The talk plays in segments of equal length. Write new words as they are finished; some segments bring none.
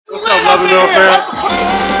up, Lovely Lil Fam?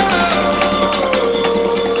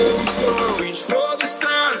 Reach for the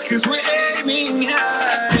stars, 'cause we're aiming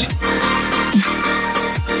high.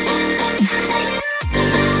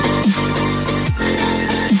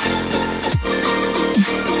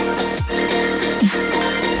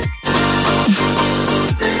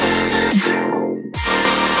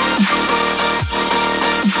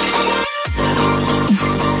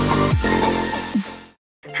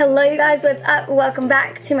 Hello you guys, what's up? Welcome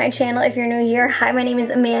back to my channel if you're new here. Hi, my name is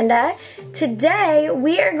Amanda. Today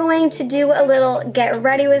we are going to do a little get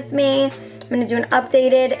ready with me. I'm going to do an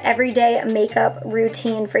updated everyday makeup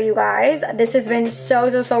routine for you guys. This has been so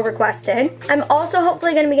requested. I'm also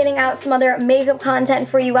hopefully going to be getting out some other makeup content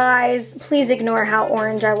for you guys. Please ignore how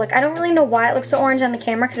orange I look. I don't really know why it looks so orange on the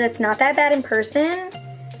camera because it's not that bad in person.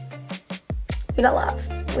 We don't love.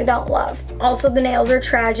 We don't love. Also, the nails are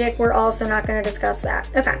tragic. We're also not going to discuss that.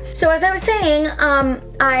 Okay, so as I was saying,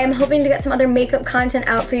 I am hoping to get some other makeup content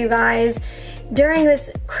out for you guys during this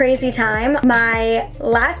crazy time. My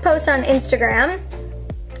last post on Instagram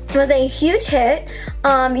was a huge hit.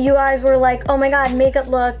 You guys were like, oh my god, makeup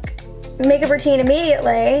routine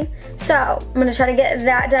immediately. So I'm going to try to get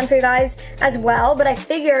that done for you guys as well. But I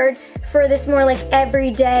figured for this more like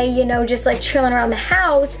everyday, you know, just like chilling around the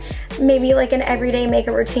house, maybe like an everyday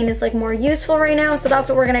makeup routine is like more useful right now. So that's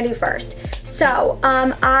what we're gonna do first. So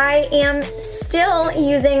I am still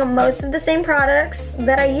using most of the same products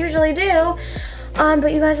that I usually do,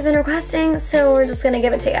 but you guys have been requesting, so we're just gonna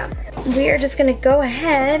give it to you. We are just gonna go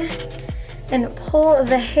ahead and pull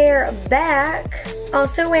the hair back.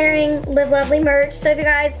 Also wearing Live Lovely merch, so if you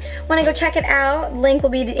guys want to go check it out, link will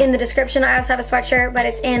be in the description. I also have a sweatshirt, but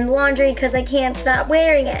it's in laundry because I can't stop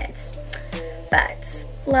wearing it. But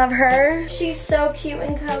love her. She's so cute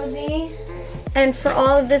and cozy. And for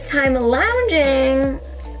all of this time lounging,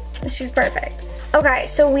 she's perfect. Okay,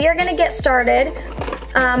 so we are gonna get started.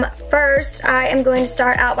 First, I am going to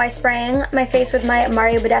start out by spraying my face with my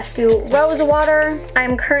Mario Badescu Rose Water.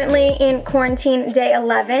 I'm currently in quarantine day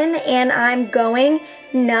 11 and I'm going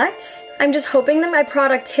nuts. I'm just hoping that my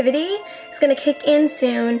productivity is gonna kick in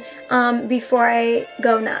soon before I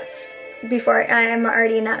go nuts. Before I am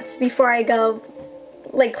already nuts. Before I go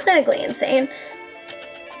like clinically insane.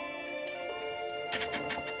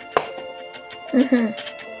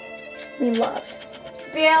 We love.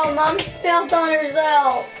 Bill, Mom spilled on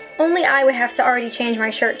herself. Only I would have to already change my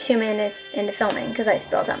shirt 2 minutes into filming because I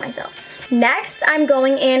spilled on myself. Next, I'm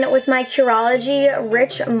going in with my Curology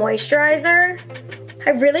Rich Moisturizer. I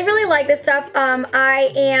really like this stuff.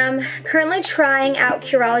 I am currently trying out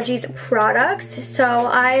Curology's products, so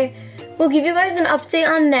I will give you guys an update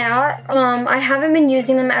on that. I haven't been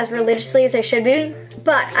using them as religiously as I should be,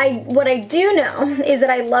 but what I do know is that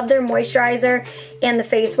I love their moisturizer and the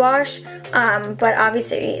face wash, but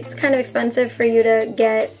obviously it's kind of expensive for you to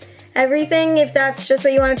get everything if that's just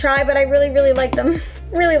what you want to try, but I really like them.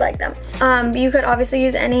 Really like them. You could obviously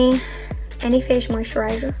use any face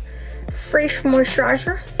moisturizer. Fresh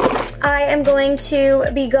moisturizer. I am going to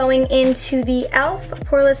be going into the e.l.f.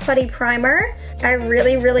 Poreless Putty Primer. I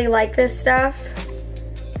really like this stuff.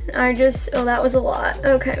 Oh, that was a lot.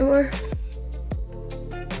 Okay, we're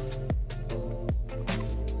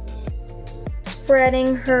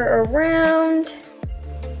spreading her around.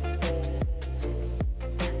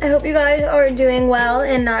 I hope you guys are doing well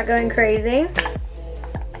and not going crazy.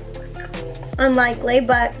 Unlikely,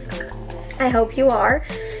 but I hope you are.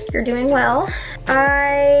 You're doing well.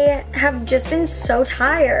 I have just been so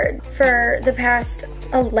tired for the past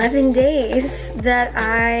 11 days that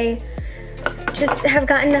I just have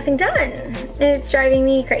gotten nothing done. It's driving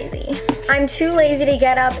me crazy. I'm too lazy to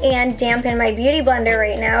get up and dampen my beauty blender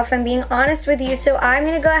right now, if I'm being honest with you, so I'm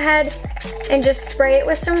gonna go ahead and just spray it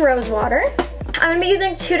with some rose water. I'm gonna be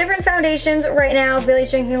using 2 different foundations right now.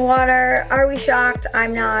 Billy's drinking water. Are we shocked?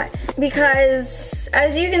 I'm not. Because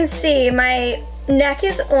as you can see, my neck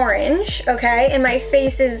is orange, okay, and my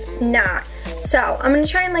face is not. So I'm gonna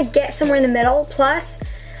try and like get somewhere in the middle. Plus,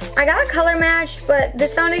 I got color matched, but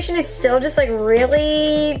this foundation is still just like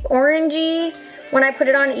really orangey when I put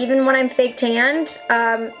it on, even when I'm fake tanned.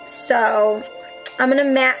 So I'm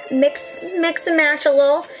gonna mix and match a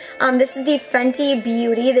little. This is the Fenty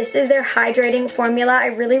Beauty. This is their hydrating formula. I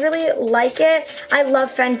really like it. I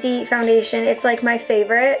love Fenty foundation. It's like my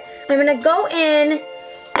favorite. I'm gonna go in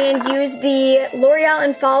and use the L'Oreal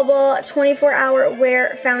Infallible 24-Hour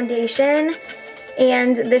Wear Foundation.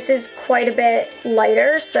 And this is quite a bit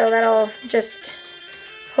lighter, so that'll just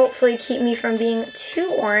hopefully keep me from being too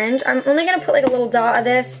orange. I'm only gonna put like a little dot of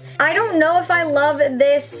this. I don't know if I love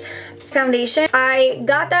this foundation. I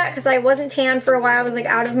got that because I wasn't tan for a while. I was like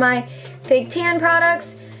out of my fake tan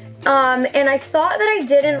products. And I thought that I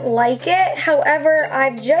didn't like it. However,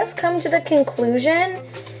 I've just come to the conclusion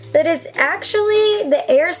that it's actually the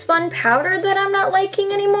air-spun powder that I'm not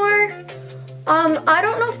liking anymore. I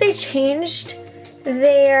don't know if they changed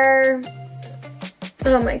their...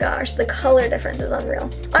 Oh my gosh, the color difference is unreal.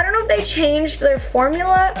 I don't know if they changed their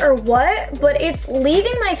formula or what, but it's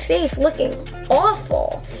leaving my face looking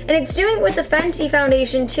awful. And it's doing it with the Fenty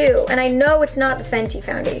foundation too, and I know it's not the Fenty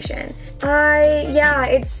foundation. Yeah,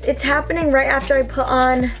 it's happening right after I put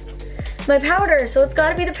on my powder, so it's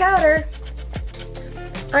gotta be the powder.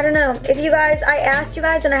 I don't know. If you guys, I asked you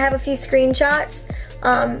guys, and I have a few screenshots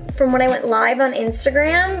from when I went live on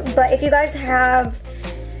Instagram, but if you guys have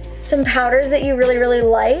some powders that you really, really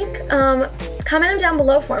like, comment them down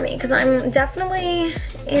below for me, because I'm definitely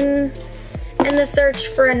in the search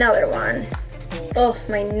for another one. Oh,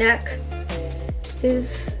 my neck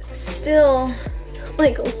is still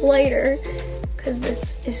like lighter because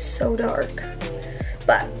this is so dark,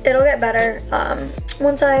 but it'll get better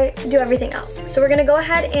once I do everything else. So we're gonna go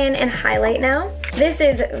ahead and highlight now. This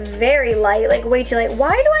is very light, like way too light.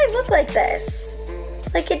 Why do I look like this?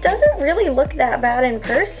 Like, it doesn't really look that bad in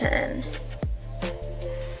person.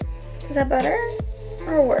 Is that better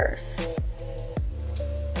or worse?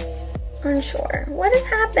 Unsure. What is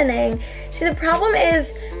happening? See, the problem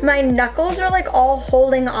is my knuckles are like all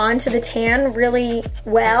holding on to the tan really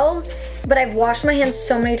well, but I've washed my hands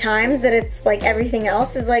so many times that it's like everything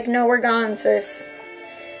else is like, no, we're gone, sis.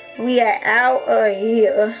 We are out of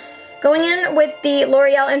here. Going in with the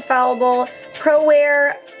L'Oreal Infallible Pro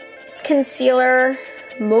Wear Concealer.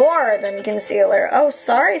 More than concealer. Oh,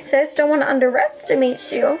 sorry, sis. Don't want to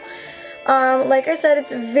underestimate you. Like I said,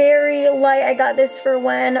 it's very light. I got this for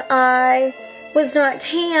when I was not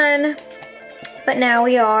tan, but now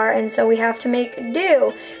we are, and so we have to make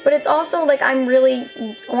do. But it's also like I'm really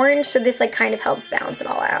orange, so this like kind of helps balance it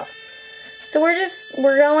all out. So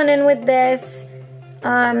we're going in with this.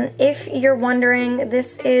 If you're wondering,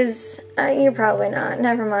 this is, you're probably not,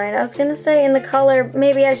 never mind. I was gonna say in the color,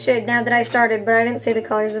 maybe I should now that I started, but I didn't say the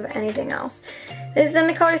colors of anything else. This is in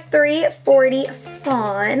the color 340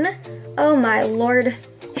 Fawn. Oh my lord,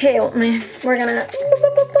 help me. We're gonna,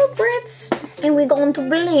 and we're going to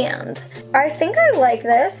blend. I think I like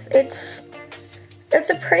this. It's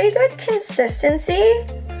a pretty good consistency.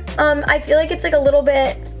 I feel like it's like a little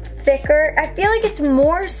bit thicker. I feel like it's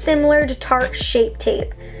more similar to Tarte Shape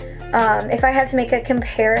Tape. If I had to make a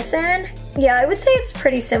comparison, yeah, I would say it's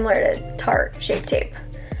pretty similar to Tarte Shape Tape.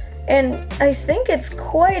 And I think it's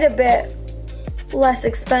quite a bit less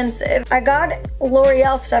expensive. I got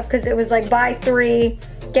L'Oreal stuff because it was like buy 3,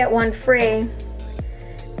 get 1 free.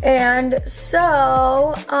 And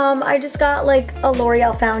so, I just got like a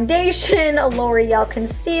L'Oreal foundation, a L'Oreal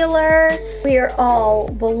concealer. We are all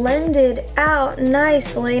blended out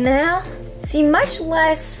nicely now. See, much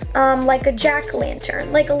less like a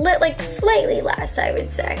jack-o'-lantern, like slightly less, I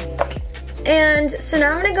would say. And so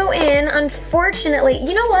now I'm gonna go in, unfortunately,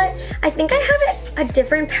 you know what? I think I have a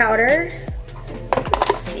different powder.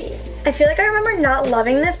 I feel like I remember not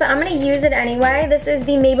loving this, but I'm gonna use it anyway. This is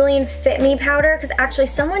the Maybelline Fit Me powder, because actually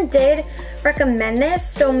someone did recommend this,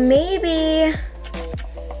 so maybe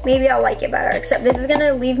I'll like it better, except this is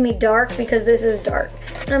gonna leave me dark because this is dark.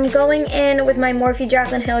 And I'm going in with my Morphe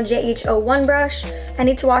Jaclyn Hill JH01 brush. I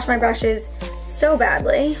need to wash my brushes so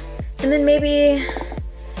badly. And then maybe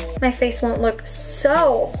my face won't look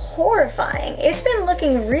so horrifying. It's been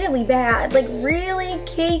looking really bad, like really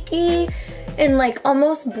cakey, and like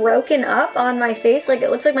almost broken up on my face. Like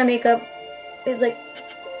it looks like my makeup is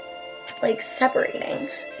like separating.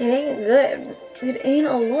 It ain't good. It ain't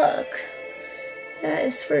a look. That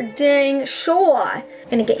is for dang sure.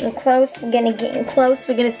 Gonna get in close. We're gonna get in close.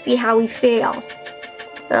 We're gonna see how we feel.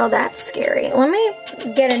 Oh, that's scary. Let me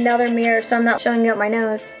get another mirror so I'm not showing you up my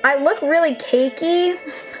nose. I look really cakey,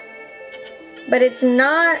 but it's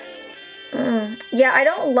not. Yeah, I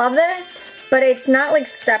don't love this. But it's not like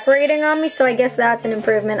separating on me, so I guess that's an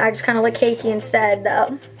improvement. I just kind of look cakey instead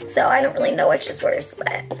though. So I don't really know which is worse,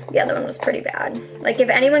 but the other one was pretty bad. Like if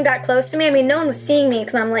anyone got close to me, I mean no one was seeing me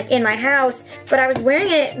because I'm like in my house, but I was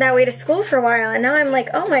wearing it that way to school for a while, and now I'm like,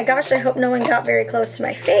 oh my gosh, I hope no one got very close to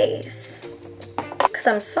my face. Because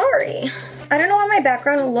I'm sorry. I don't know why my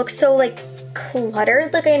background looks so like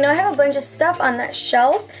cluttered. Like I know I have a bunch of stuff on that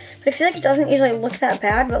shelf, but I feel like it doesn't usually look that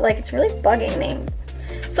bad, but like it's really bugging me.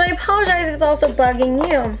 So I apologize if it's also bugging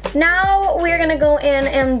you. Now we're gonna go in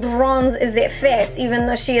and bronze the face, even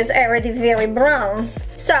though she is already very bronze.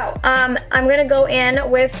 So I'm gonna go in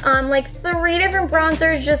with like 3 different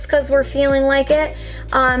bronzers just because we're feeling like it.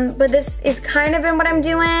 But this is kind of in what I'm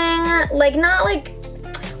doing. Like not like,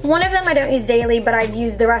 One of them I don't use daily, but I've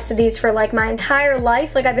used the rest of these for like my entire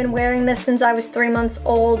life. Like I've been wearing this since I was 3 months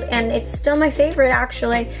old, and it's still my favorite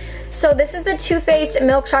actually. So this is the Too Faced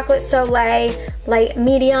Milk Chocolate Soleil Light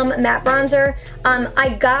Medium Matte Bronzer.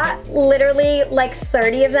 I got literally like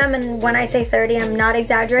 30 of them, and when I say 30, I'm not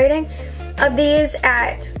exaggerating, of these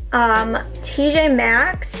at TJ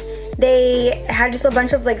Maxx. They had just a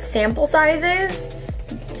bunch of like sample sizes.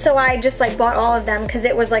 So I just like bought all of them because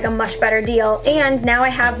it was like a much better deal. And now I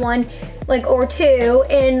have one like or two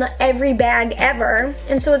in every bag ever.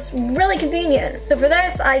 And so it's really convenient. So for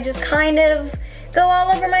this, I just kind of go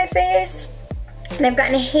all over my face. And I've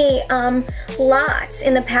gotten hate lots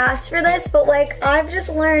in the past for this, but like I've just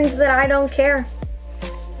learned that I don't care.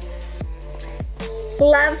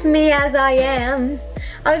 Love me as I am.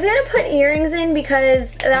 I was gonna put earrings in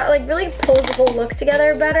because that like really pulls the whole look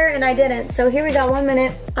together better, and I didn't. So here we go, 1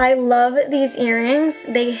 minute. I love these earrings.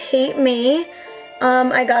 They hate me.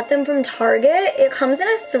 I got them from Target. It comes in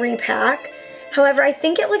a 3-pack. However, I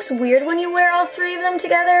think it looks weird when you wear all 3 of them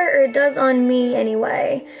together, or it does on me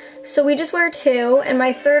anyway. So we just wear 2, and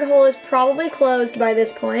my 3rd hole is probably closed by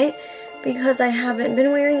this point because I haven't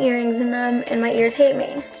been wearing earrings in them and my ears hate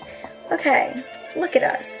me. Okay. Look at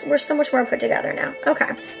us. We're so much more put together now. Okay.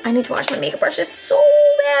 I need to wash my makeup brushes so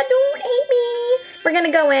bad. Don't hate me. We're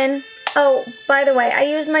gonna go in. Oh, by the way, I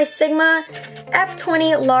used my Sigma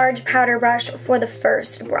F20 large powder brush for the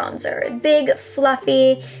first bronzer. Big,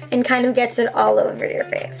 fluffy, and kind of gets it all over your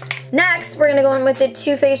face. Next, we're gonna go in with the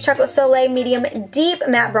Too Faced Chocolate Soleil Medium Deep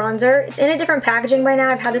Matte Bronzer. It's in a different packaging by now.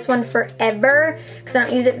 I've had this one forever because I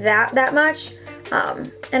don't use it that much.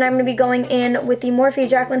 And I'm going to be going in with the Morphe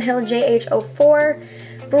Jaclyn Hill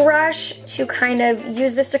JH04 brush to kind of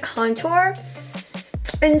use this to contour.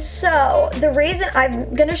 And so, the reason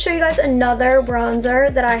I'm going to show you guys another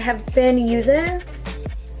bronzer that I have been using.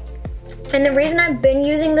 And the reason I've been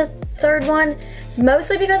using the 3rd one is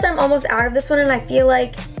mostly because I'm almost out of this one, and I feel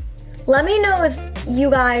like, let me know if you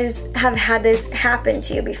guys have had this happen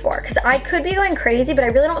to you before. Because I could be going crazy, but I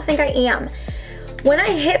really don't think I am. When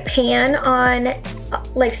I hit pan on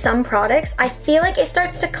like some products, I feel like it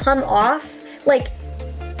starts to come off, like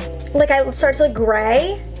I start to look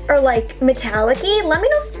gray or like metallic-y. Let me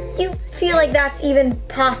know if you feel like that's even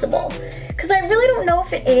possible, because I really don't know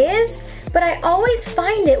if it is, but I always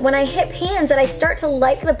find it when I hit pans that I start to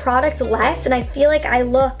like the product less, and I feel like I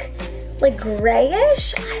look like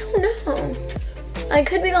grayish. I don't know. I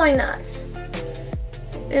could be going nuts.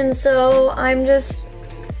 And so I'm just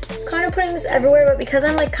kind of putting this everywhere, but because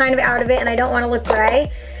I'm like kind of out of it and I don't want to look gray,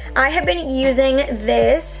 I have been using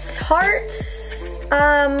this Park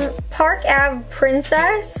Ave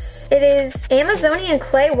Princess. It is Amazonian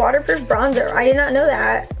Clay Waterproof Bronzer. I did not know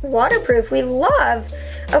that. Waterproof, we love.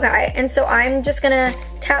 Okay, and so I'm just gonna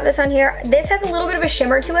tap this on here. This has a little bit of a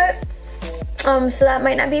shimmer to it, so that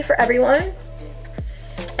might not be for everyone.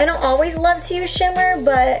 I don't always love to use shimmer,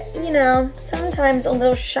 but you know, sometimes a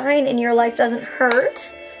little shine in your life doesn't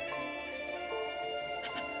hurt.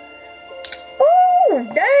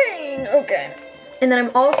 Dang, okay. And then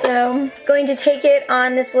I'm also going to take it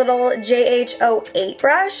on this little JH08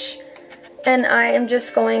 brush, and I am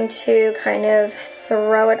just going to kind of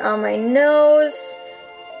throw it on my nose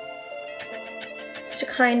just to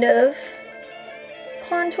kind of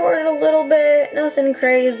contour it a little bit, nothing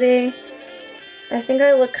crazy. I think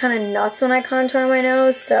I look kind of nuts when I contour my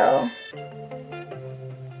nose, so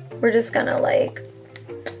we're just gonna like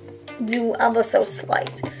do ever so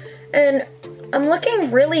slight. And I'm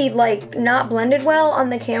looking really like not blended well on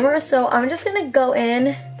the camera, so I'm just gonna go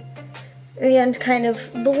in and kind of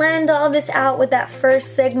blend all this out with that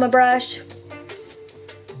first Sigma brush,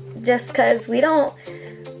 just cause we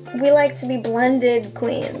like to be blended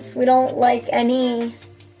queens. We don't like any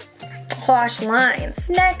harsh lines.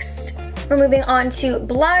 Next, we're moving on to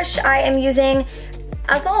blush. I am using,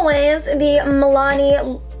 as always, the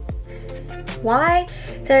Milani. Why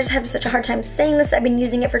did I just have such a hard time saying this? I've been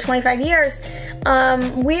using it for 25 years.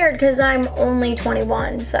 Weird, because I'm only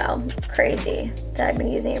 21, so crazy that I've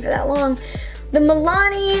been using it for that long. The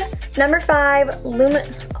Milani number 5 Lumen.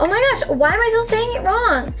 Oh my gosh, why am I still saying it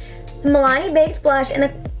wrong? The Milani Baked Blush in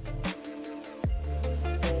the.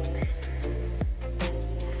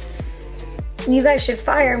 You guys should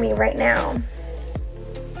fire me right now.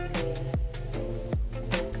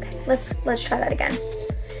 Okay, let's try that again.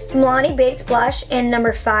 Milani Baked Blush in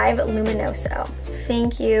number 5 Luminoso.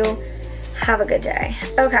 Thank you. Have a good day.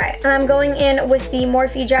 Okay, I'm going in with the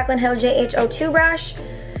Morphe Jaclyn Hill JH02 brush.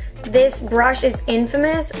 This brush is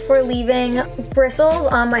infamous for leaving bristles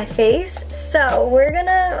on my face, so we're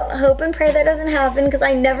gonna hope and pray that doesn't happen, because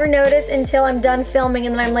I never notice until I'm done filming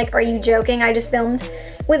and then I'm like, are you joking? I just filmed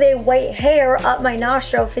with a white hair up my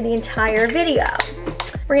nostril for the entire video.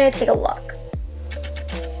 We're gonna take a look.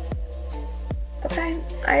 Okay,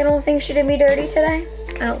 I don't think she did me dirty today.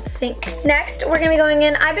 I don't think. Next, we're gonna be going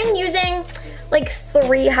in. I've been using like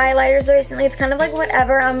 3 highlighters recently. It's kind of like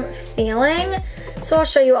whatever I'm feeling. So I'll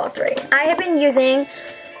show you all 3. I have been using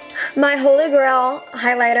my Holy Grail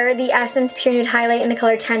highlighter, the Essence Pure Nude Highlight in the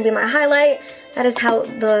color 10 Be My Highlight. That is how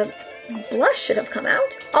the blush should have come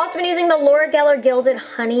out. Also been using the Laura Geller Gilded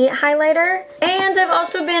Honey highlighter. And I've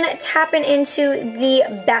also been tapping into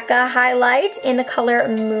the Becca highlight in the color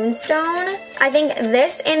Moonstone. I think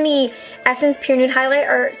this and the Essence Pure Nude highlight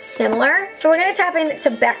are similar. So we're gonna tap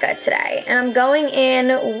into Becca today. And I'm going in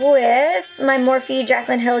with my Morphe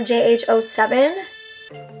Jaclyn Hill JH07.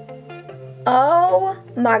 Oh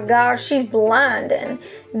my gosh, she's blinding.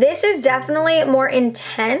 This is definitely more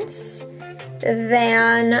intense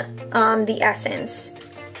than the Essence,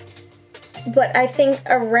 but I think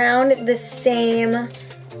around the same.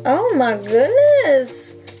 Oh my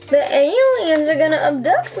goodness, the aliens are gonna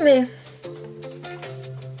abduct me.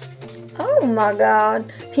 Oh my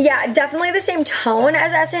god. Yeah, definitely the same tone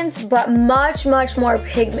as Essence, but much more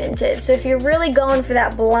pigmented. So if you're really going for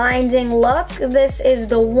that blinding look, this is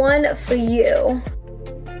the one for you.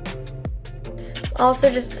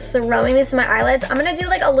 Also just throwing this in my eyelids. I'm gonna do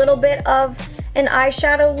like a little bit of an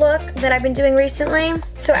eyeshadow look that I've been doing recently.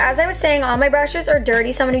 So as I was saying, all my brushes are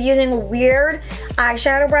dirty, so I'm gonna be using weird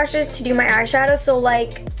eyeshadow brushes to do my eyeshadow. So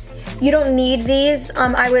like, you don't need these.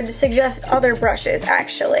 I would suggest other brushes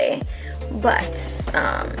actually, but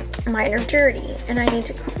mine are dirty and I need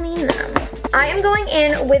to clean them. I am going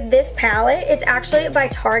in with this palette. It's actually by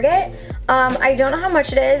Target. I don't know how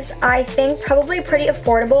much it is. I think probably pretty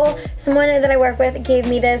affordable. Someone that I work with gave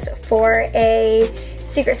me this for a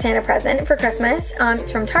Secret Santa present for Christmas.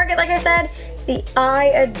 It's from Target, like I said. It's the I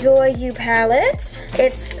Adore You palette.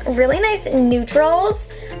 It's really nice neutrals.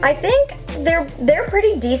 I think they're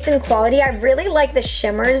pretty decent quality. I really like the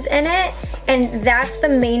shimmers in it, and that's the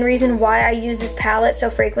main reason why I use this palette so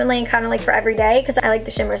frequently and kind of like for every day, because I like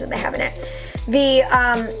the shimmers that they have in it. The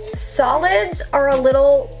solids are a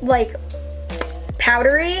little like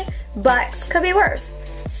powdery, but could be worse.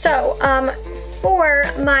 So for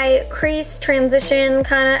my crease transition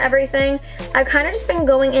kind of everything, I've kind of just been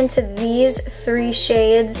going into these 3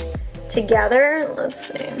 shades together. Let's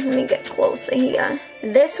see, let me get closer here.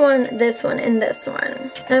 This one, and this one.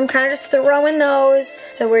 And I'm kind of just throwing those.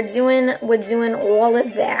 So we're doing all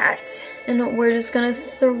of that. And we're just gonna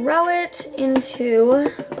throw it into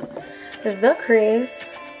the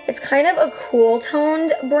crease. It's kind of a cool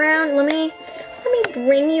toned brown. Let me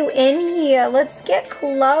bring you in here. Let's get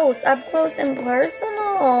close, up close and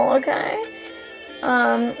personal, okay?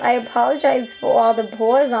 I apologize for all the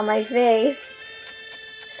pores on my face.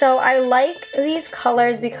 So I like these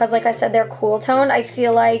colors because, like I said, they're cool toned. I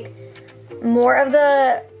feel like more of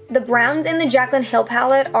the browns in the Jaclyn Hill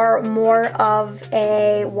palette are more of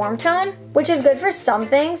a warm tone, which is good for some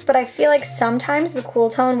things, but I feel like sometimes the cool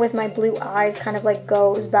tone with my blue eyes kind of like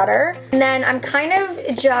goes better. And then I'm kind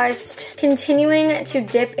of just continuing to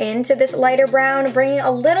dip into this lighter brown, bringing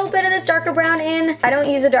a little bit of this darker brown in. I don't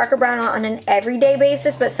use the darker brown on an everyday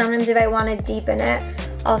basis, but sometimes if I want to deepen it,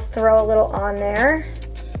 I'll throw a little on there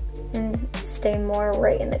and stay more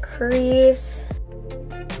right in the crease.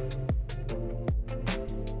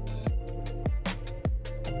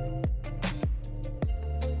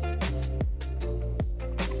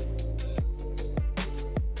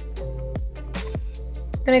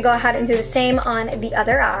 I'm gonna go ahead and do the same on the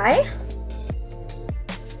other eye.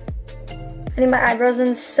 I need my eyebrows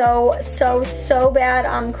in so bad,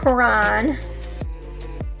 I'm crying.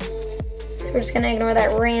 So we're just gonna ignore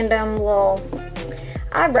that random little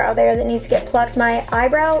eyebrow there that needs to get plucked. My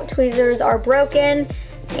eyebrow tweezers are broken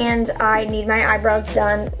and I need my eyebrows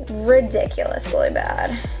done ridiculously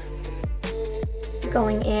bad.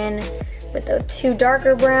 Going in with the 2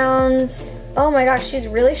 darker browns. Oh my gosh, she's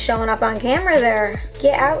really showing up on camera there.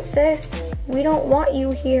 Get out, sis. We don't want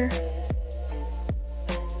you here.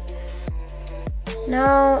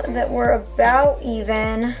 Now that we're about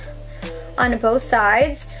even on both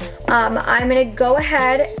sides, I'm gonna go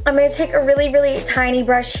ahead. I'm gonna take a really tiny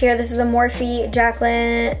brush here. This is a Morphe x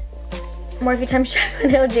Jaclyn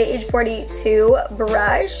Hill JH42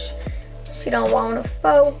 brush. She don't want to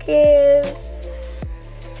focus.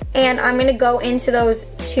 And I'm gonna go into those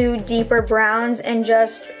 2 deeper browns and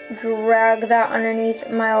just drag that underneath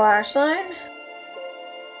my lash line.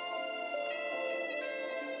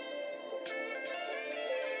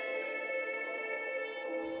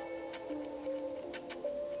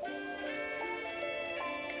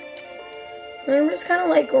 And I'm just kind of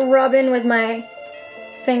like rubbing with my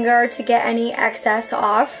finger to get any excess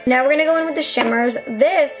off. Now we're gonna go in with the shimmers.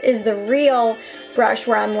 This is the real brush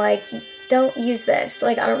where I'm like, don't use this.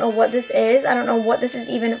 Like, I don't know what this is. I don't know what this is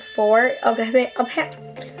even for. Okay,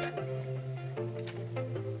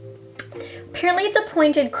 apparently it's a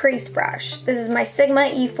pointed crease brush. This is my Sigma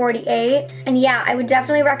E48. And yeah, I would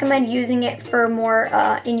definitely recommend using it for more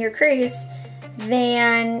in your crease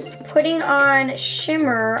than putting on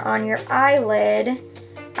shimmer on your eyelid.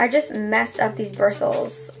 I just messed up these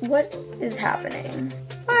bristles. What is happening?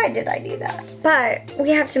 Why did I do that? But we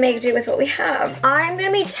have to make do with what we have. I'm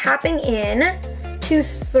gonna be tapping in to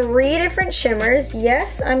 3 different shimmers.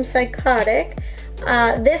 Yes, I'm psychotic.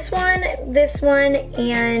 This one, and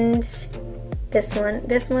this one,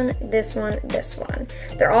 this one.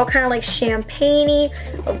 They're all kind of like champagne-y,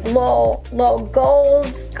 low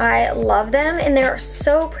golds. I love them, and they're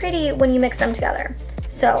so pretty when you mix them together.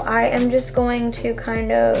 So I am just going to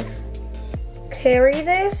kind of carry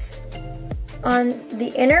this on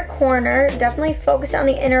the inner corner, definitely focus on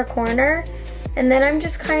the inner corner, and then I'm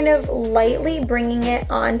just kind of lightly bringing it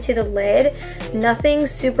onto the lid. Nothing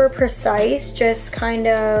super precise, just kind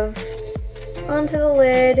of onto the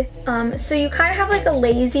lid. So you kind of have like a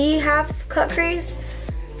lazy half cut crease.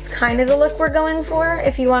 It's kind of the look we're going for.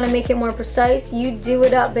 If you want to make it more precise, you do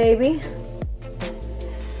it up, baby.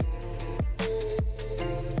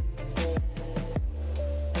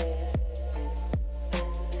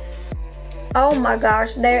 Oh my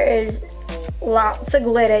gosh, there is lots of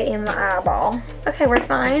glitter in my eyeball. Okay, we're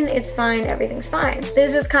fine. It's fine. Everything's fine.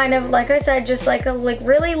 This is kind of, like I said, just like a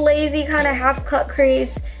really lazy kind of half cut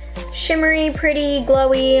crease. Shimmery, pretty,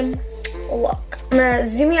 glowy look. I'm gonna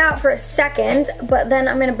zoom you out for a second, but then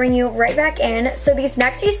I'm gonna bring you right back in. So these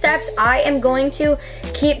next few steps, I am going to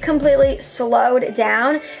keep completely slowed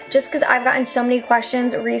down just because I've gotten so many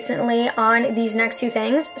questions recently on these next 2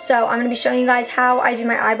 things. So I'm gonna be showing you guys how I do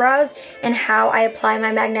my eyebrows and how I apply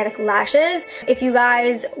my magnetic lashes. If you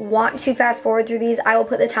guys want to fast forward through these, I will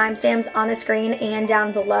put the timestamps on the screen and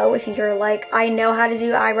down below if you're like, I know how to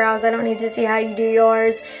do eyebrows, I don't need to see how you do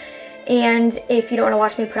yours. And if you don't want to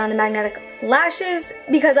watch me put on the magnetic lashes,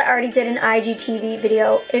 because I already did an IGTV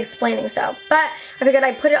video explaining so. But I figured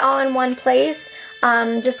I'd put it all in one place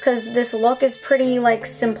just because this look is pretty like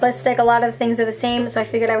simplistic. A lot of the things are the same, so I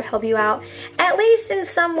figured I would help you out at least in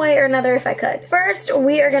some way or another if I could. First,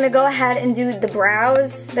 we are going to go ahead and do the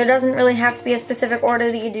brows. There doesn't really have to be a specific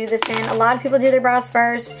order that you do this in. A lot of people do their brows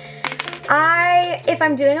first. If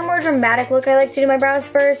I'm doing a more dramatic look, I like to do my brows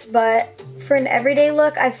first, but for an everyday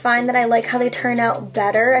look, I find that I like how they turn out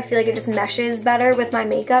better. I feel like it just meshes better with my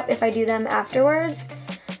makeup if I do them afterwards.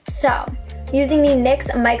 So, using the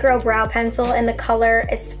NYX Micro Brow Pencil in the color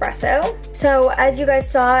Espresso. So, as you guys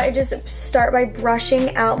saw, I just start by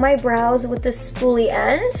brushing out my brows with the spoolie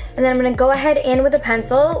end. And then I'm going to go ahead in with a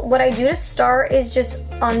pencil. What I do to start is just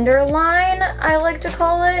underline, I like to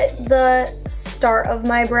call it, the start of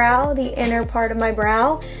my brow, the inner part of my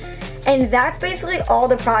brow. And that's basically all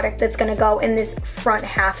the product that's gonna go in this front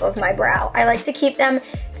half of my brow. I like to keep them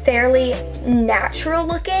fairly natural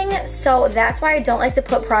looking, so that's why I don't like to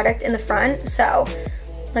put product in the front. So,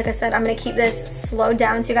 like I said, I'm gonna keep this slowed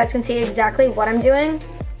down so you guys can see exactly what I'm doing.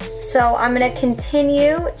 So I'm gonna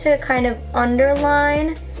continue to kind of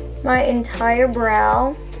underline my entire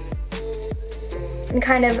brow and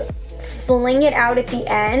kind of fling it out at the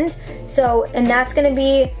end. So, and that's gonna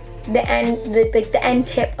be the end, the end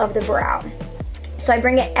tip of the brow. So I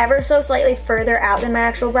bring it ever so slightly further out than my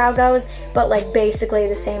actual brow goes, but like basically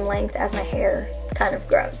the same length as my hair kind of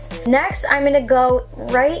grows. Next, I'm gonna go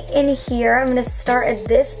right in here. I'm gonna start at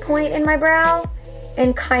this point in my brow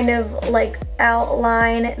and kind of like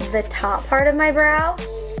outline the top part of my brow.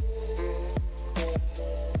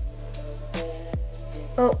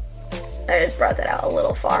 Oh, I just brought that out a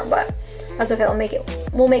little far, but that's okay,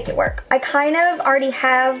 we'll make it work. I kind of already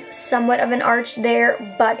have somewhat of an arch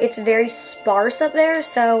there, but it's very sparse up there,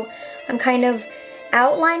 so I'm kind of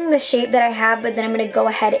outlining the shape that I have, but then I'm gonna go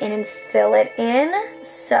ahead in and fill it in.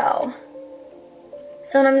 So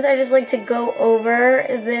sometimes I just like to go over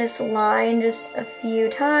this line just a few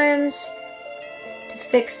times to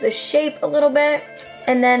fix the shape a little bit.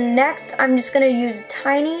 And then next, I'm just gonna use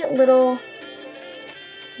tiny little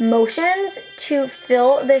motions to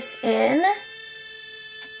fill this in,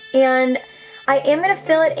 and I am gonna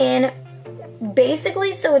fill it in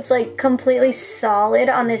basically so it's like completely solid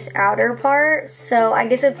on this outer part, so I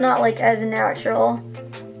guess it's not like as natural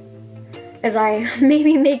as I may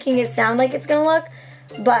be making it sound like it's gonna look,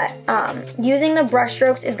 but using the brush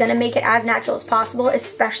strokes is gonna make it as natural as possible,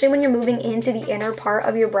 especially when you're moving into the inner part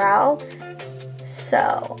of your brow.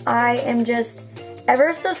 So I am just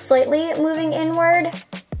ever so slightly moving inward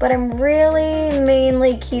but I'm really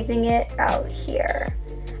mainly keeping it out here.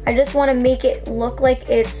 I just want to make it look like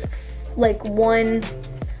it's like one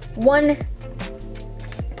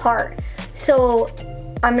part. So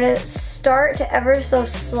I'm gonna start to ever so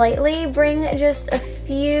slightly bring just a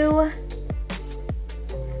few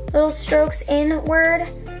little strokes inward,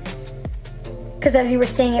 because as you were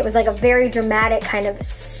saying, it was like a very dramatic kind of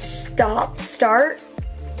start,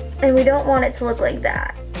 and we don't want it to look like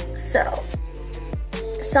that. So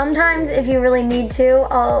sometimes if you really need to,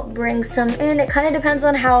 I'll bring some in. It kind of depends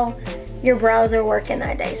on how your brows are working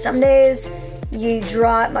that day. Some days you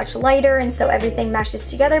draw it much lighter and so everything meshes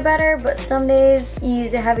together better, but some days you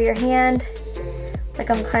use a heavier hand like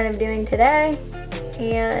I'm kind of doing today,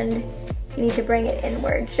 and you need to bring it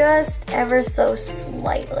inward just ever so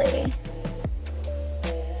slightly.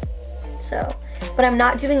 So, but I'm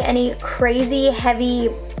not doing any crazy heavy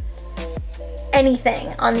anything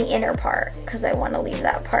on the inner part because I want to leave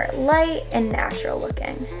that part light and natural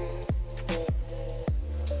looking.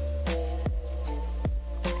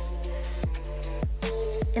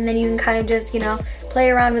 And then you can kind of just, you know, play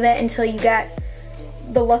around with it until you get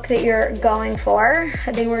the look that you're going for.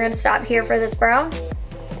 I think we're going to stop here for this brow,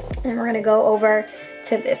 and we're going to go over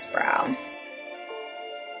to this brow.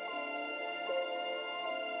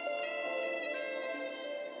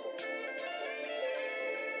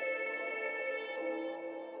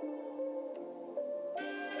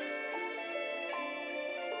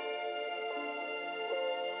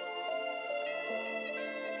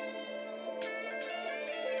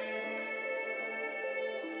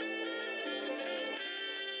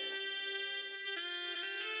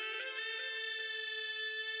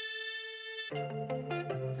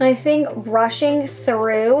 I think brushing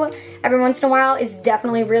through every once in a while is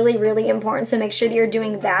definitely really important, so make sure that you're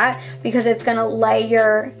doing that because it's gonna lay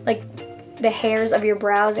your, like, the hairs of your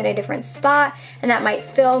brows in a different spot, and that might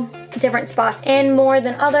fill different spots in more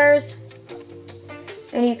than others.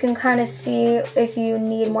 And you can kind of see if you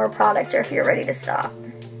need more product or if you're ready to stop.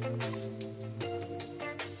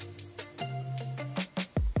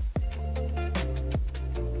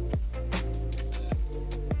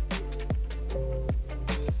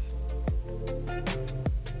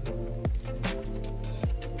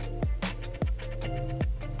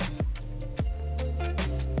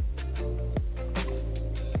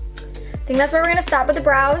 I think that's where we're gonna stop with the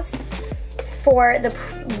brows for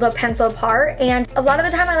the pencil part. And a lot of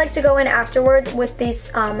the time I like to go in afterwards with this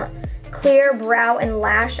clear brow and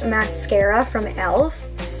lash mascara from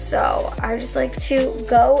e.l.f. So I just like to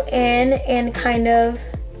go in and kind of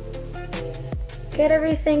get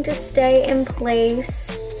everything to stay in place.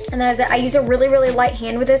 And that is it. I use a really light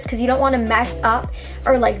hand with this because you don't want to mess up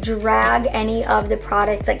or like drag any of the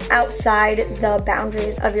products like outside the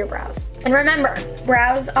boundaries of your brows. And remember,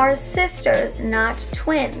 brows are sisters, not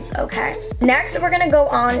twins, okay? Next, we're gonna go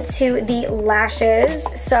on to the lashes.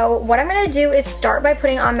 So what I'm gonna do is start by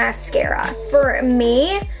putting on mascara. For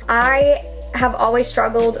me, I have always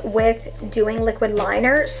struggled with doing liquid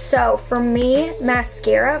liner. So for me,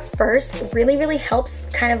 mascara first really helps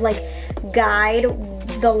kind of like guide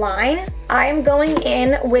the line. I'm going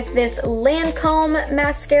in with this Lancome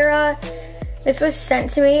mascara. This was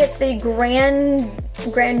sent to me. It's the Grandois.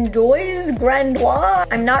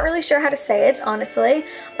 I'm not really sure how to say it, honestly,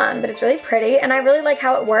 but it's really pretty, and I really like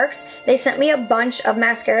how it works. They sent me a bunch of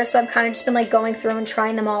mascaras, so I've kind of just been like going through and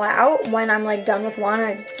trying them all out. When I'm like done with one,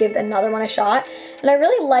 I give another one a shot, and I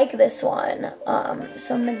really like this one.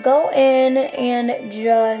 So I'm gonna go in and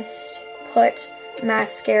just put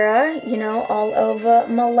mascara, you know, all over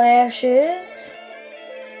my lashes.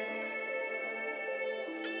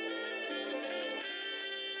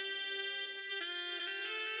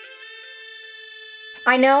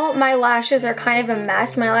 I know my lashes are kind of a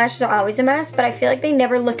mess. My lashes are always a mess, but I feel like they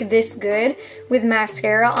never look this good with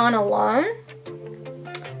mascara on alone.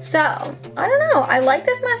 So, I don't know. I like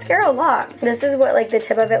this mascara a lot. This is what like the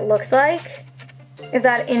tip of it looks like, if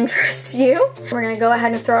that interests you. We're gonna go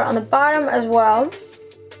ahead and throw it on the bottom as well.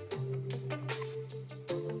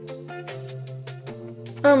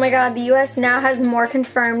 Oh my god, the US now has more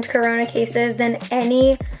confirmed corona cases than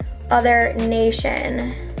any other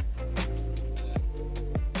nation.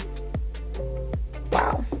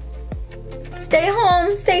 Wow. Stay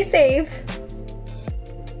home, stay safe.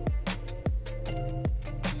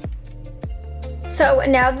 So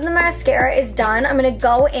now that the mascara is done, I'm gonna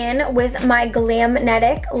go in with my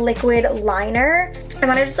Glamnetic liquid liner. I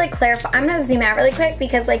wanna just like clarify, I'm gonna zoom out really quick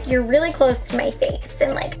because like you're really close to my face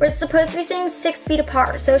and like we're supposed to be staying 6 feet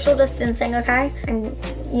apart, social distancing, okay? I'm,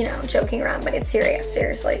 you know, joking around, but it's serious,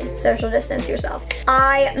 seriously, social distance yourself.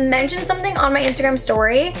 I mentioned something on my Instagram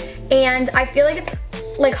story and I feel like it's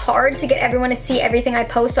like hard to get everyone to see everything I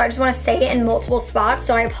post, so I just want to say it in multiple spots,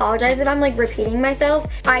 so I apologize if I'm like repeating myself.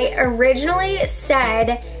 I originally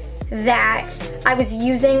said that I was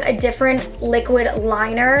using a different liquid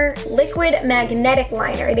magnetic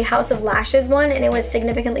liner, the House of Lashes one, and it was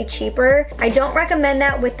significantly cheaper. I don't recommend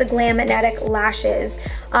that with the Glamnetic lashes.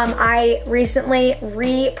 I recently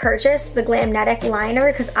repurchased the Glamnetic liner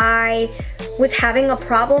because I was having a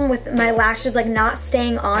problem with my lashes like not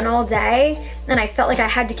staying on all day, and I felt like I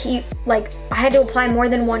had to apply more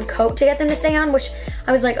than one coat to get them to stay on, which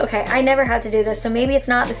I was like, okay, I never had to do this, so maybe it's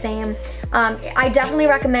not the same. I definitely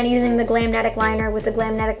recommend using the Glamnetic liner with the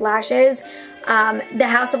Glamnetic lashes. The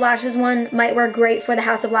House of Lashes one might work great for the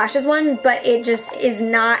House of Lashes one, but it just is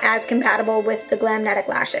not as compatible with the Glamnetic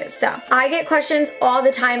lashes. So I get questions all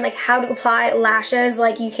the time, like how to apply lashes,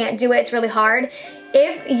 like you can't do it, it's really hard.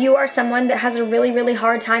 If you are someone that has a really, really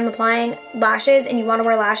hard time applying lashes and you want to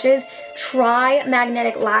wear lashes, try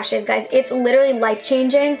magnetic lashes, guys. It's literally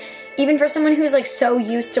life-changing. Even for someone who's like so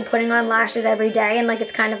used to putting on lashes every day and like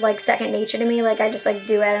it's kind of like second nature to me, like I just like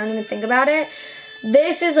do it, I don't even think about it.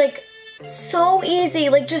 This is like so easy,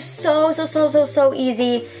 like just so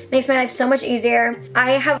easy. Makes my life so much easier.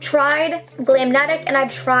 I have tried Glamnetic and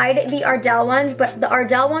I've tried the Ardell ones, but the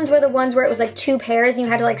Ardell ones were the ones where it was like 2 pairs and you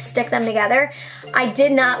had to like stick them together. I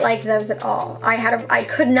did not like those at all. I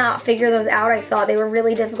could not figure those out. I thought they were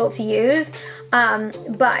really difficult to use.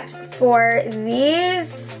 But for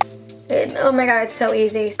these, oh my god, it's so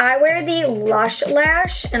easy. I wear the Lush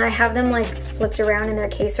Lash and I have them like flipped around in their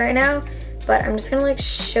case right now. But I'm just gonna like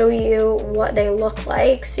show you what they look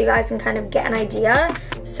like so you guys can kind of get an idea.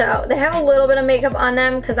 So they have a little bit of makeup on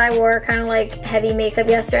them because I wore kind of like heavy makeup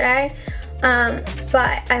yesterday.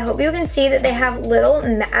 But I hope you can see that they have little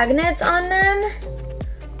magnets on them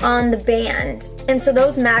on the band. And so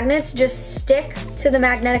those magnets just stick to the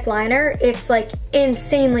magnetic liner. It's like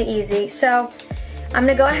insanely easy. So I'm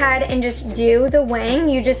gonna go ahead and just do the wing.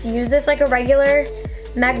 You just use this like a regular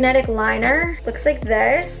magnetic liner. Looks like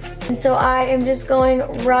this. And so I am just going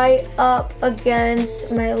right up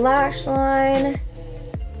against my lash line,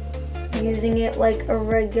 using it like a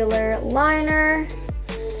regular liner.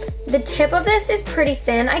 The tip of this is pretty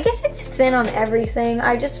thin. I guess it's thin on everything.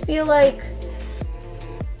 I just feel like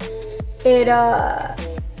it, I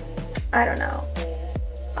don't know.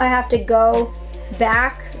 I have to go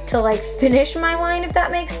back to like finish my line, if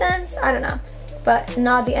that makes sense. I don't know, but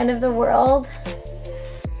not the end of the world.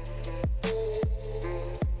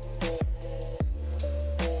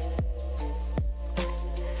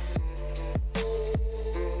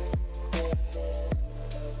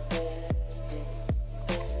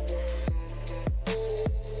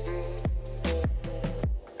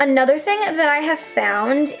 Another thing that I have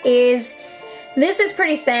found is this is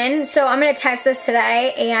pretty thin, so I'm gonna test this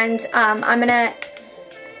today, and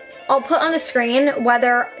I'll put on the screen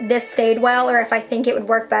whether this stayed well or if I think it would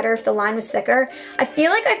work better if the line was thicker. I feel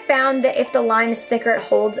like I found that if the line is thicker, it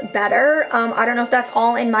holds better. I don't know if that's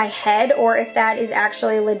all in my head or if that is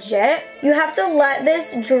actually legit. You have to let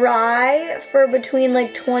this dry for between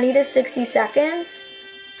like 20 to 60 seconds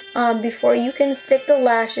before you can stick the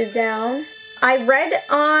lashes down. I read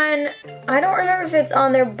on, I don't remember if it's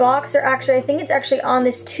on their box or actually, I think it's actually on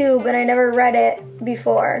this tube, and I never read it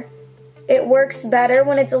before. It works better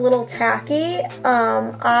when it's a little tacky.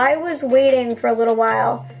 I was waiting for a little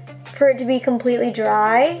while for it to be completely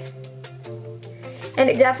dry, and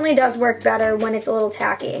it definitely does work better when it's a little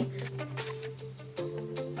tacky.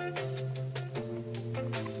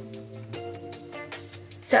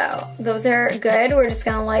 So those are good. We're just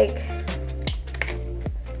gonna like,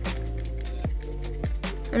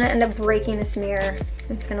 I'm gonna end up breaking this mirror.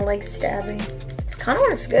 It's gonna like stab me. It kind of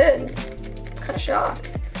works good. I'm kind of shocked.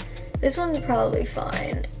 This one's probably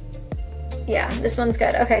fine. Yeah, this one's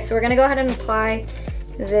good. Okay, so we're gonna go ahead and apply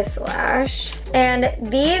this lash. And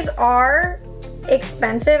these are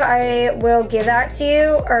expensive. I will give that to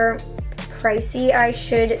you, or pricey, I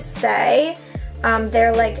should say.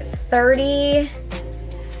 They're like $30-ish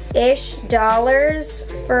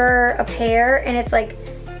for a pair, and it's like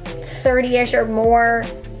 30-ish or more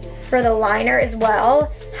for the liner as well.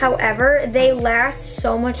 However, they last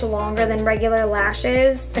so much longer than regular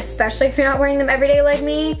lashes, especially if you're not wearing them every day like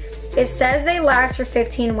me. It says they last for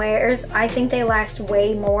 15 wears. I think they last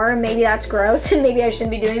way more. Maybe that's gross and maybe I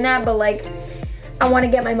shouldn't be doing that, but like, I want to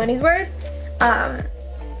get my money's worth.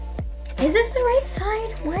 Is this the right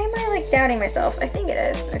side? Why am I like doubting myself? I think it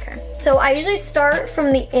is. Okay. So I usually start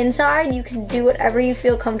from the inside. You can do whatever you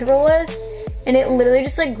feel comfortable with. And it literally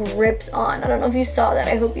just like grips on. I don't know if you saw that.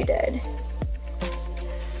 I hope you did.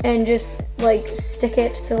 And just like stick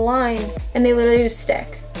it to the line. And they literally just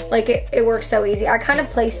stick. Like it works so easy. I kind of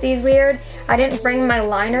placed these weird. I didn't bring my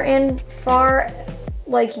liner in far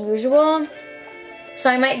like usual. So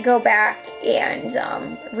I might go back and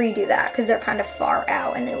redo that because they're kind of far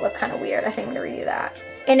out and they look kind of weird. I think I'm gonna redo that.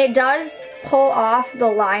 And it does pull off the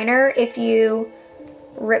liner if you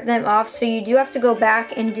rip them off. So you do have to go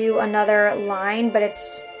back and do another line, but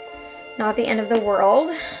it's not the end of the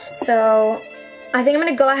world. So I think I'm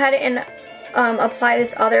gonna go ahead and apply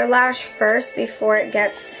this other lash first before it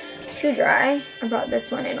gets too dry. I brought this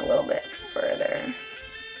one in a little bit further.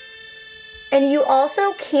 And you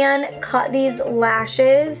also can cut these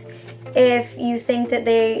lashes if you think that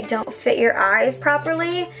they don't fit your eyes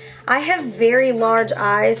properly. I have very large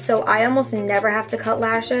eyes, so I almost never have to cut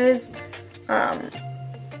lashes.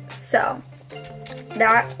 So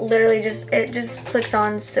that literally it just clicks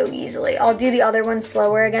on so easily. I'll do the other one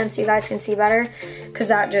slower again so you guys can see better, because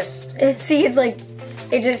that just, it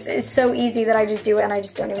just is so easy that I just do it and I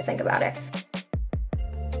just don't even think about it.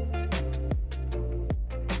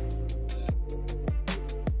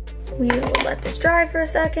 We will let this dry for a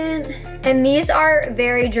second. And these are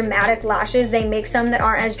very dramatic lashes. They make some that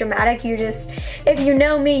aren't as dramatic. If you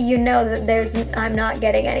know me, you know that I'm not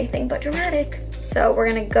getting anything but dramatic. So we're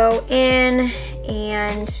gonna go in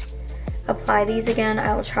and apply these again.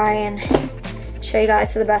 I will try and show you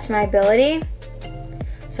guys to the best of my ability.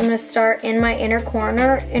 So I'm gonna start in my inner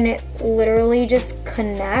corner and it literally just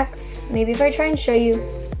connects. Maybe if I try and show you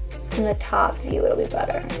from the top view, it'll be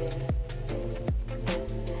better.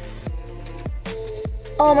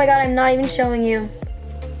 Oh my god, I'm not even showing you.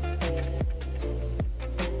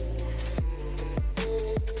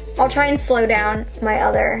 I'll try and slow down my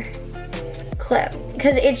other clip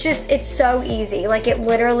because it's so easy. Like it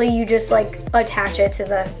literally, you just like attach it to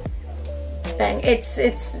the thing.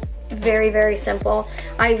 It's very, very simple.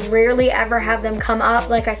 I rarely ever have them come up.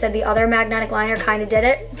 Like I said, the other magnetic liner kind of did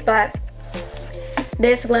it, but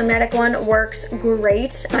this Glamnetic one works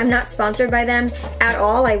great. I'm not sponsored by them at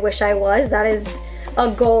all. I wish I was. That is a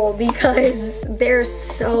goal because they're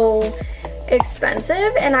so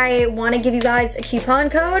expensive and I want to give you guys a coupon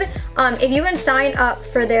code. If you can sign up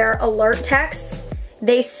for their alert texts,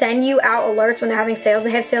 they send you out alerts when they're having sales.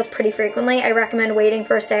 They have sales pretty frequently. I recommend waiting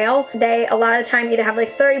for a sale. They a lot of the time either have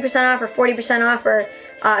like 30% off or 40% off, or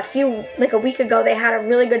like a week ago they had a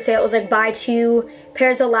really good sale. It was like buy 2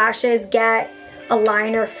 pairs of lashes, get a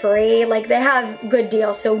liner free. Like they have good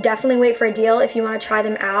deals, so definitely wait for a deal if you want to try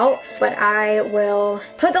them out. But I will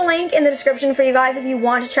put the link in the description for you guys if you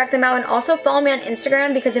want to check them out, and also follow me on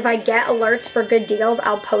Instagram because if I get alerts for good deals,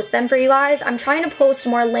 I'll post them for you guys. I'm trying to post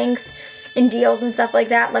more links and deals and stuff like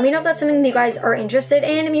that. Let me know if that's something that you guys are interested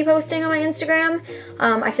in me posting on my Instagram.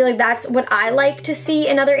 I feel like that's what I like to see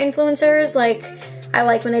in other influencers. Like I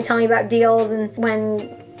like when they tell me about deals and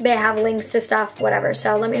when they have links to stuff, whatever.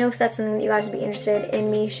 So let me know if that's something that you guys would be interested in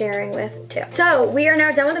me sharing with too. So we are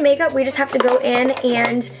now done with the makeup. We just have to go in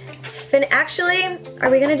and actually, are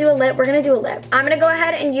we gonna do a lip? We're gonna do a lip. I'm gonna go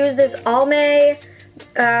ahead and use this Almay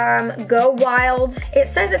Go Wild. It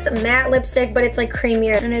says it's a matte lipstick, but it's like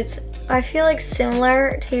creamier, and it's, I feel like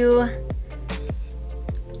similar to,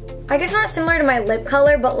 I guess not similar to my lip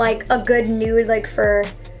color, but like a good nude, like for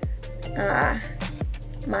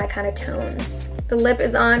my kind of tones. The lip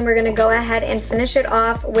is on. We're gonna go ahead and finish it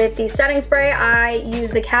off with the setting spray. I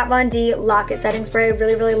use the Kat Von D Lock It setting spray. I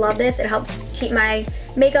really, really love this. It helps keep my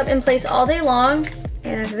makeup in place all day long.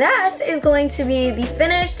 And that is going to be the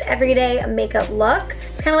finished everyday makeup look.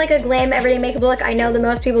 It's kind of like a glam everyday makeup look. I know that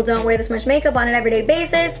most people don't wear this much makeup on an everyday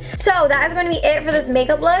basis. So that is going to be it for this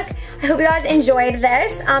makeup look. I hope you guys enjoyed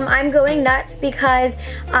this. I'm going nuts because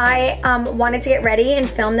I wanted to get ready and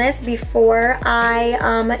film this before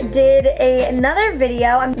I did another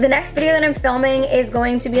video. The next video that I'm filming is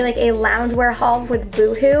going to be like a loungewear haul with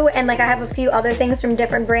Boohoo, and like I have a few other things from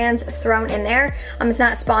different brands thrown in there. It's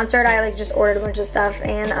not sponsored. I like just ordered a bunch of stuff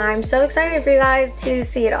and I'm so excited for you guys to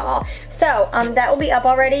see it all. So that will be up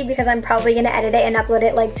already because I'm probably gonna edit it and upload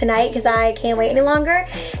it like tonight because I can't wait any longer,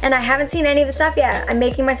 and I haven't seen any of the stuff yet. I'm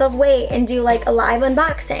making myself wait and do like a live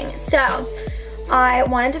unboxing. So I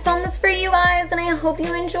wanted to film this for you guys and I hope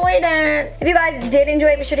you enjoyed it. If you guys did enjoy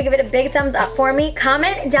it, be sure to give it a big thumbs up for me.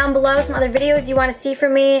 Comment down below some other videos you want to see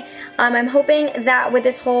from me. I'm hoping that with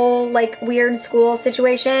this whole like weird school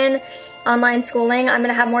situation, online schooling, I'm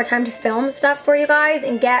gonna have more time to film stuff for you guys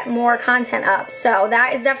and get more content up. So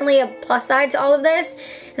that is definitely a plus side to all of this,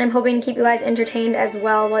 and I'm hoping to keep you guys entertained as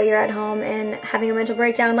well while you're at home and having a mental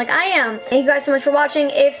breakdown like I am. Thank you guys so much for watching.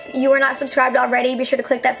 If you are not subscribed already, be sure to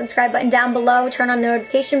click that subscribe button down below, turn on the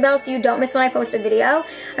notification bell so you don't miss when I post a video.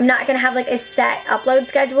 I'm not gonna have like a set upload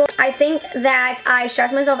schedule. I think that I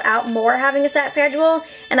stress myself out more having a set schedule,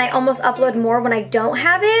 and I almost upload more when I don't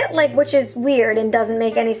have it, like, which is weird and doesn't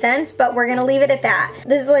make any sense, but we're gonna leave it at that.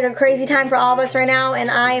 This is like a crazy time for all of us right now, and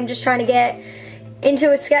I am just trying to get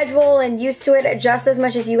into a schedule and used to it just as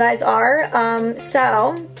much as you guys are.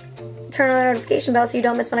 So turn on the notification bell so you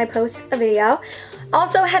don't miss when I post a video.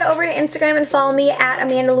 Also, head over to Instagram and follow me at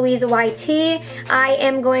AMANDALOUISE. I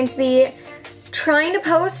am going to be trying to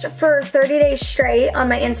post for 30 days straight on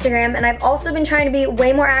my Instagram, and I've also been trying to be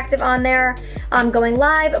way more active on there, going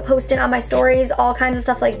live, posting on my stories, all kinds of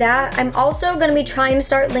stuff like that. I'm also going to be trying to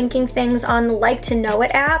start linking things on the Like to Know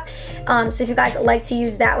It app, so if you guys like to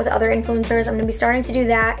use that with other influencers, I'm going to be starting to do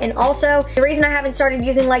that. And also, the reason I haven't started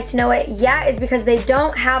using Like to Know It yet is because they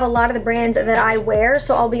don't have a lot of the brands that I wear,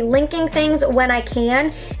 so I'll be linking things when I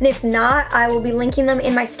can, and if not, I will be linking them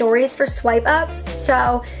in my stories for swipe ups.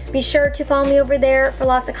 So be sure to follow me over there for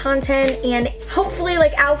lots of content and hopefully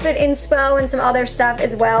like outfit inspo and some other stuff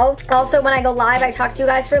as well. Also, when I go live, I talk to you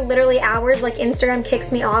guys for literally hours. Like, Instagram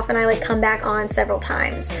kicks me off and I like come back on several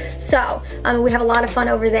times. So we have a lot of fun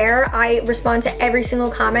over there. I respond to every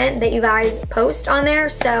single comment that you guys post on there.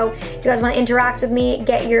 So if you guys want to interact with me,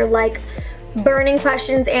 get your like burning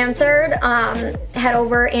questions answered, head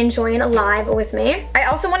over and join live with me. I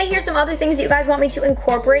also want to hear some other things that you guys want me to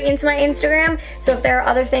incorporate into my Instagram. So if there are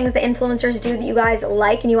other things that influencers do that you guys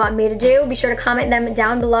like and you want me to do, be sure to comment them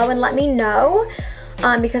down below and let me know,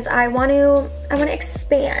 because I want to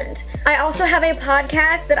expand. I also have a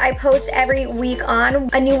podcast that I post every week on.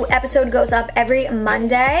 A new episode goes up every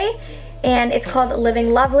Monday, and it's called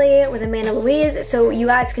Living Lovely with Amanda Louise, so you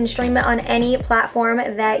guys can stream it on any platform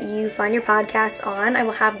that you find your podcasts on. I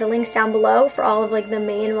will have the links down below for all of like the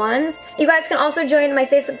main ones. You guys can also join my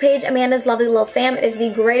Facebook page, Amanda's Lovely Lil Fam. It is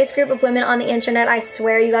the greatest group of women on the internet. I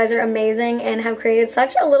swear you guys are amazing and have created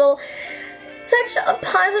such a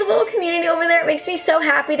positive little community over there. It makes me so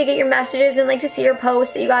happy to get your messages and like to see your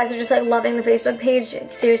posts that you guys are just like loving the Facebook page.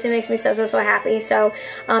 It seriously makes me so happy. So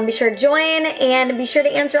be sure to join and be sure to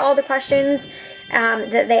answer all the questions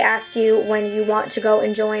that they ask you when you want to go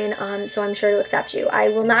and join, so I'm sure to accept you. I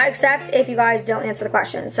will not accept if you guys don't answer the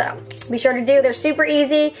questions, so be sure to do. They're super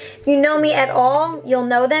easy. If you know me at all, you'll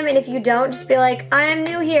know them, and if you don't, just be like, I'm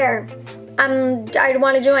new here, I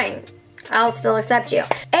want to join. I'll still accept you.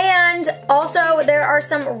 And also, there are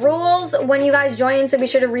some rules when you guys join, so be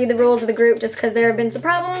sure to read the rules of the group just because there have been some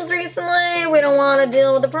problems recently. We don't want to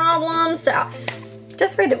deal with the problems, so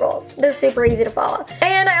just read the rules. They're super easy to follow.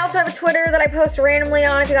 And I also have a Twitter that I post randomly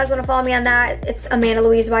on if you guys want to follow me on that. It's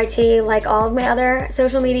AmandaLouiseYT, like all of my other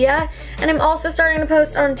social media. And I'm also starting to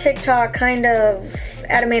post on TikTok, kind of,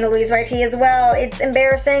 at AmandaLouiseYT as well. It's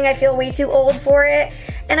embarrassing. I feel way too old for it.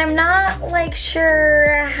 And I'm not like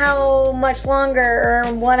sure how much longer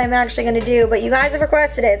or what I'm actually gonna do, but you guys have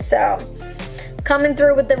requested it, so coming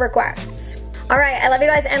through with the requests. Alright, I love you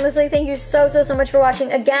guys endlessly. Thank you so much for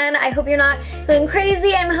watching. Again, I hope you're not going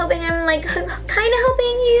crazy. I'm like kind of helping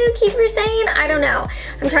you keep your sane. I don't know.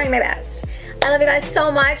 I'm trying my best. I love you guys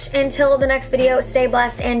so much. Until the next video, stay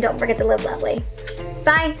blessed and don't forget to live lovely.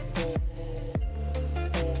 Bye.